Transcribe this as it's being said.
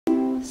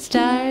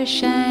Stars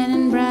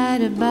shining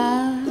bright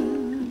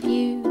above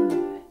you.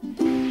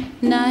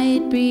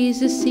 Night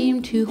breezes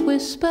seem to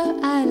whisper,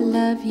 I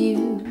love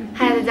you.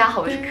 嗨，大家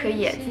好，我是柯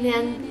野，今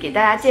天给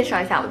大家介绍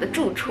一下我的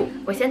住处。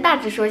我先大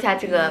致说一下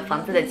这个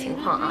房子的情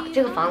况啊。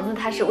这个房子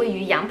它是位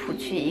于杨浦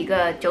区一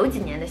个90几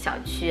年的小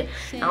区，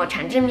然后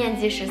产制面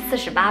积是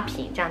48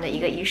平这样的一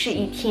个一室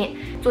一厅。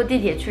坐地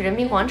铁去人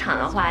民广场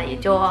的话，也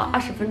就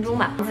20分钟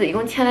吧。房子一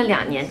共签了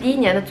2年，第1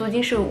年的租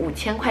金是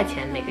5000块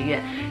钱每个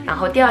月，然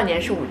后第2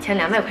年是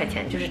5200块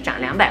钱，就是涨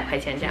200块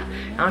钱这样。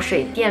然后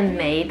水电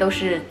煤都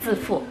是自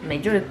付，煤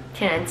就是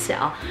天然气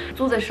啊。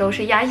租的时候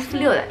是押一付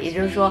六的，也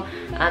就是说，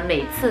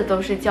每次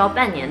都是交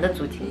半年的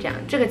租金这样。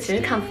这个其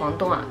实看房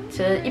东啊，其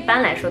实一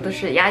般来说都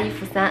是押1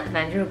付3，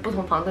反正就是不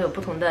同房东有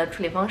不同的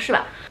处理方式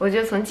吧。我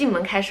就从进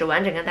门开始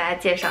完整跟大家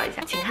介绍一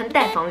下，请看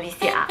带房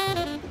VCR。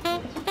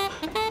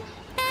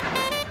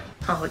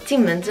好，我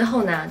进门之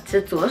后呢，其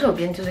实左手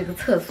边就是一个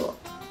厕所，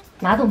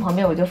马桶旁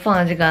边我就放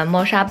了这个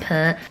猫砂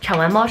盆，铲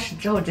完猫屎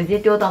之后直接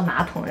丢到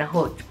马桶，然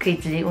后可以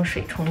直接用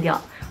水冲掉。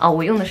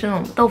我用的是那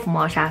种豆腐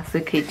猫砂，所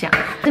以可以这样。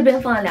这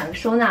边放了2个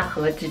收纳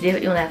盒，直接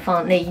用来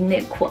放内衣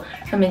内裤，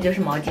上面就是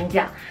毛巾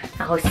架。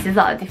然后洗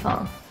澡的地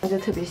方就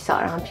特别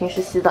小，然后平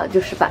时洗澡就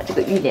是把这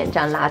个浴帘这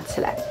样拉起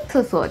来，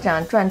厕所这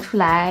样转出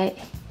来。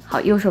好，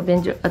右手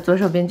边左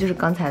手边就是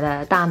刚才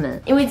的大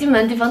门。因为进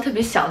门的地方特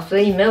别小，所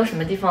以没有什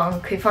么地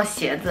方可以放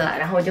鞋子了。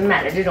然后我就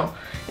买了这种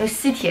用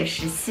吸铁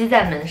石吸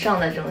在门上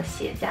的这种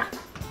鞋架，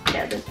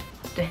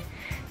对，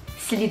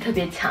吸力特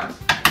别强。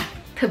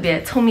特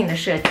别聪明的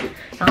设计，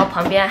然后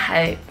旁边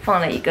还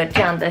放了一个这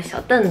样的小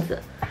凳子，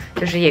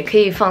就是也可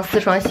以放4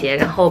双鞋，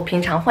然后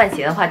平常换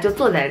鞋的话就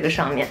坐在这个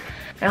上面。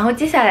然后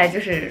接下来就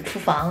是厨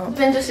房，这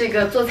边就是一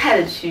个做菜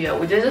的区域，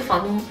我觉得这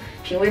房东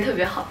品味特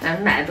别好，反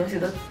正买的东西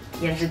都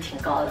颜值挺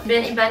高的。这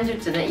边一般就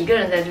只能一个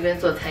人在这边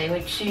做菜，因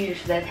为区域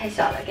实在太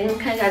小了。给你们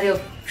看一下这个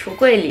橱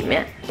柜里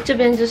面，这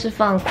边就是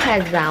放筷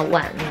子啊、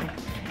碗啊。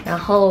然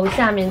后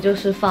下面就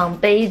是放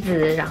杯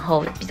子，然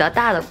后比较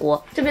大的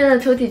锅。这边的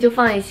抽屉就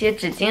放一些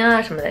纸巾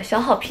啊什么的消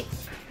耗品。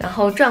然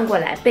后转过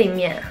来背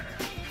面，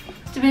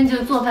这边就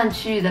是做饭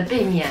区域的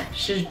背面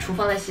是厨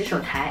房的洗手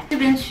台，这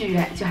边区域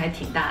就还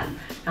挺大的。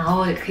然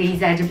后也可以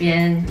在这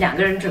边2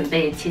个人准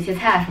备切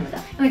菜啊什么的。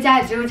因为家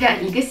里只有这样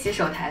一个洗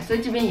手台，所以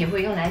这边也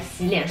会用来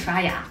洗脸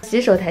刷牙。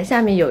洗手台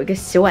下面有一个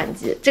洗碗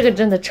机，这个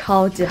真的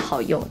超级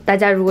好用。大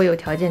家如果有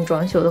条件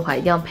装修的话，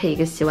一定要配一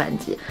个洗碗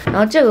机。然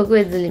后这个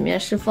柜子里面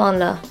是放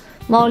了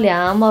猫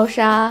粮、猫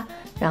砂，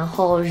然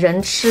后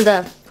人吃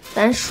的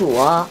番薯、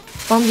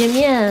方便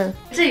面。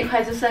这一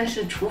块就算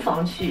是厨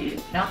房区域，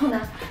然后呢，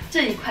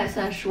这一块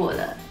算是我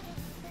的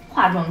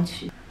化妆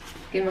区。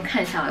给你们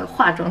看一下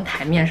化妆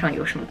台面上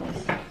有什么东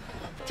西。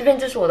这边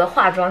就是我的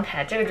化妆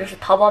台，这个就是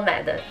淘宝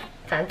买的，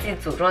反正自己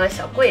组装的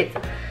小柜子，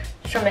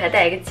上面还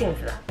带一个镜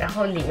子。然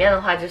后里面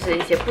的话就是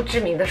一些不知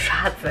名的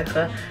刷子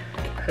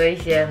和一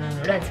些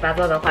乱七八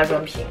糟的化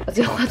妆品。我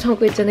这个化妆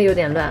柜真的有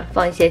点乱，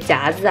放一些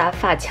夹子啊、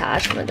发卡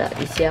什么的，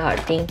一些耳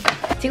钉。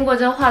经过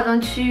这个化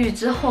妆区域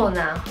之后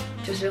呢，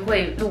就是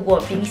会路过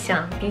冰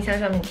箱，冰箱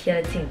上面贴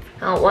了镜子，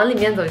然后往里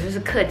面走就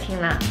是客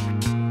厅啦。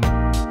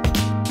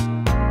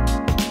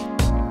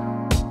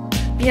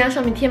冰箱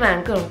上面贴满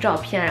了各种照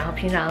片，然后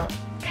平常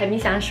开冰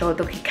箱的时候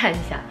都可以看一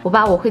下。我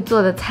把我会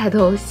做的菜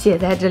都写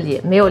在这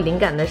里，没有灵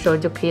感的时候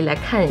就可以来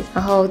看一下。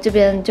然后这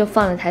边就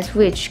放了台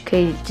Switch， 可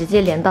以直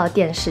接连到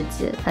电视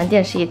机，反正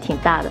电视也挺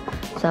大的，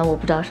虽然我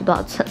不知道是多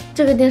少寸。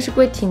这个电视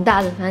柜挺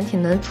大的，反正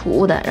挺能储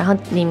物的。然后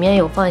里面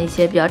有放一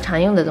些比较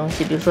常用的东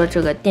西，比如说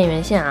这个电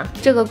源线啊。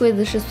这个柜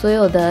子是所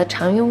有的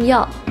常用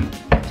药，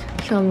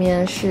上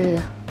面是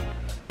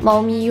猫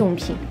咪用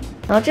品。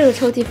然后这个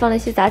抽屉放了一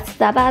些杂七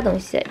杂八的东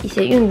西，一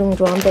些运动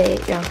装备，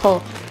然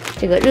后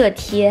这个热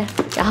贴，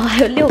然后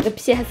还有6个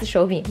PS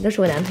手柄，都是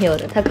我男朋友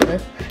的，他可能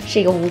是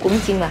一个5公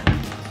斤吧。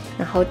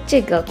然后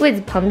这个柜子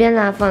旁边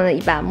呢放了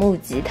一把木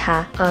吉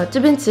他，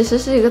这边其实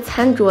是一个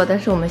餐桌，但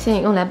是我们现在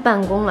用来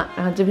办公了。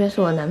然后这边是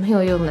我男朋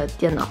友用的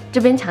电脑，这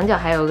边墙角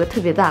还有一个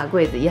特别大的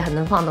柜子，也很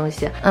能放东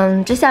西。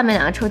这下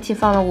面2个抽屉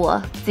放了我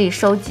自己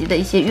收集的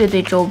一些乐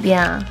队周边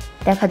啊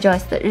 ，Decca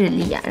Joyce 的日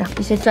历啊，然后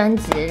一些专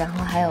辑，然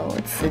后还有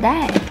磁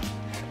带。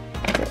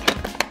对，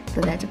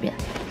都在这边。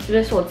这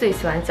边是我最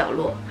喜欢的角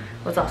落，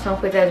我早上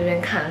会在这边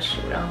看书，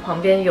然后旁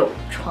边有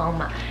窗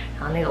嘛，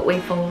然后那个微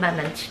风慢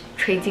慢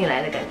吹进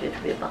来的感觉特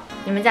别棒。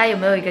你们家有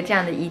没有一个这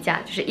样的衣架？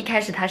就是一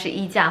开始它是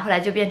衣架，后来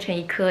就变成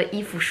一棵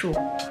衣服树。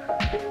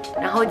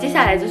然后接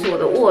下来就是我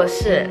的卧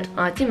室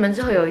进门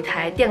之后有一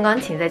台电钢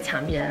琴在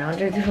墙边，然后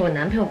这就是我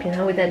男朋友平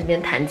常会在这边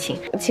弹琴。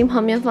琴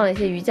旁边放了一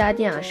些瑜伽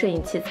垫啊、摄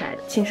影器材。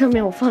琴上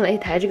面我放了一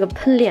台这个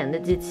喷脸的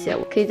机器，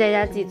我可以在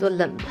家自己做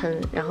冷喷，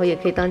然后也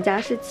可以当加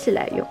湿器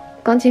来用。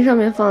钢琴上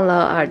面放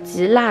了耳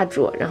机、蜡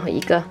烛，然后一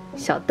个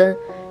小灯，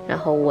然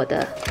后我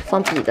的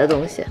放笔的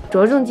东西。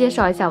着重介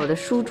绍一下我的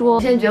书桌。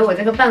我现在觉得我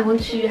这个办公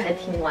区域还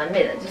挺完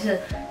美的，就是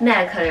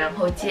Mac， 然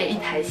后接一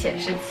台显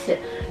示器，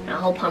然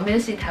后旁边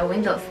是一台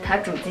Windows， 它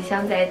主机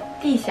箱在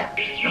地下，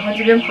然后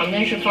这边旁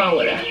边是放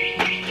我的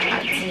耳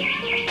机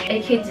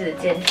，AKG 的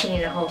监听，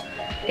然后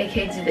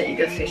AKG 的一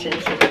个随身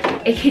听。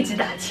AK 机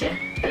打钱。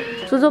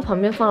书桌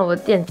旁边放了我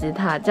的电吉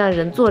他，这样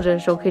人坐着的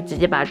时候可以直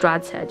接把它抓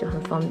起来，就很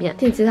方便。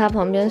电吉他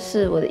旁边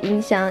是我的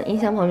音箱，音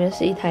箱旁边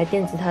是一台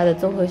电吉他的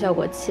综合效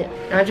果器，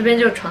然后这边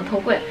就是床头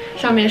柜，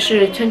上面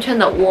是圈圈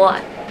的窝，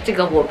这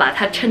个我把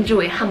它称之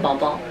为汉堡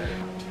包。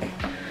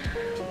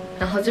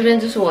然后这边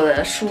就是我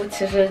的书，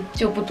其实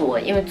就不多，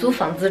因为租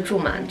房自住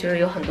嘛，就是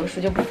有很多书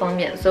就不方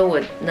便，所以我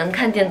能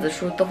看电子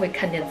书都会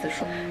看电子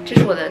书。这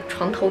是我的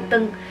床头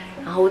灯，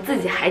然后我自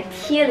己还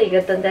贴了一个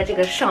灯在这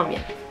个上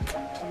面。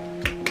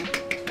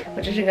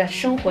我这是个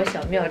生活小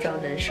妙招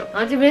能手。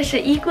然后这边是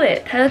衣柜，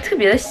它特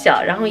别的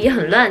小，然后也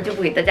很乱，就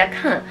不给大家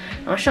看。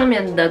然后上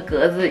面的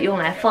格子用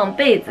来放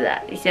被子啊，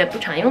一些不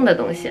常用的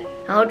东西。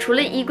然后除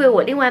了衣柜，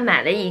我另外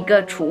买了一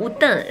个储物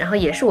凳，然后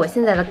也是我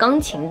现在的钢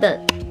琴凳，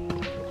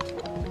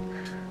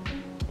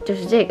就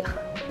是这个，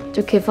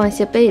就可以放一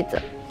些被子，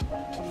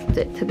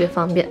对，特别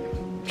方便。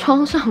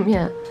窗上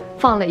面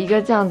放了一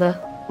个这样的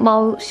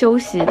猫休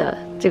息的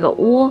这个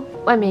窝，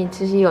外面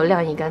其实也有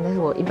晾衣杆，但是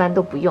我一般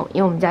都不用，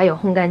因为我们家有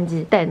烘干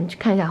机，带你去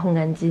看一下烘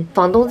干机。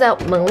房东在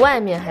门外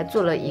面还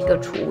做了一个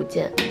储物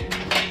间，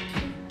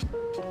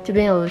这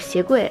边有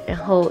鞋柜，然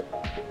后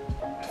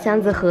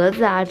箱子、盒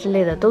子啊之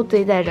类的都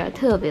堆在这儿，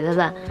特别的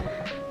乱。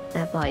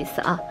哎，不好意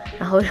思啊。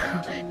然后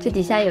这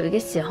底下有一个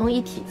洗烘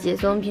一体机，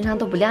所以我们平常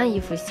都不晾衣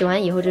服，洗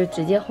完以后就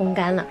直接烘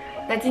干了。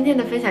那今天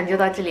的分享就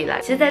到这里了。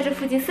其实在这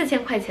附近4000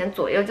块钱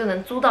左右就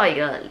能租到一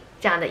个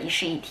这样的一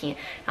室一厅，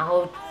然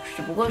后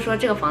只不过说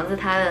这个房子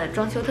它的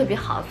装修特别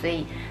好，所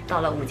以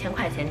到了5000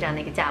块钱这样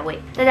的一个价位。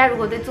大家如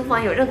果对租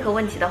房有任何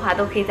问题的话，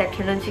都可以在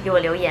评论区给我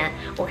留言，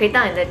我可以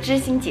当你的知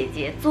心姐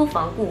姐、租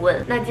房顾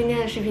问。那今天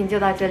的视频就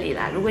到这里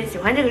了。如果你喜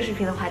欢这个视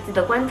频的话，记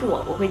得关注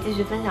我，我会继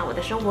续分享我的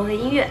生活和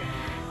音乐。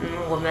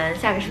我们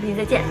下个视频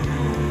再见。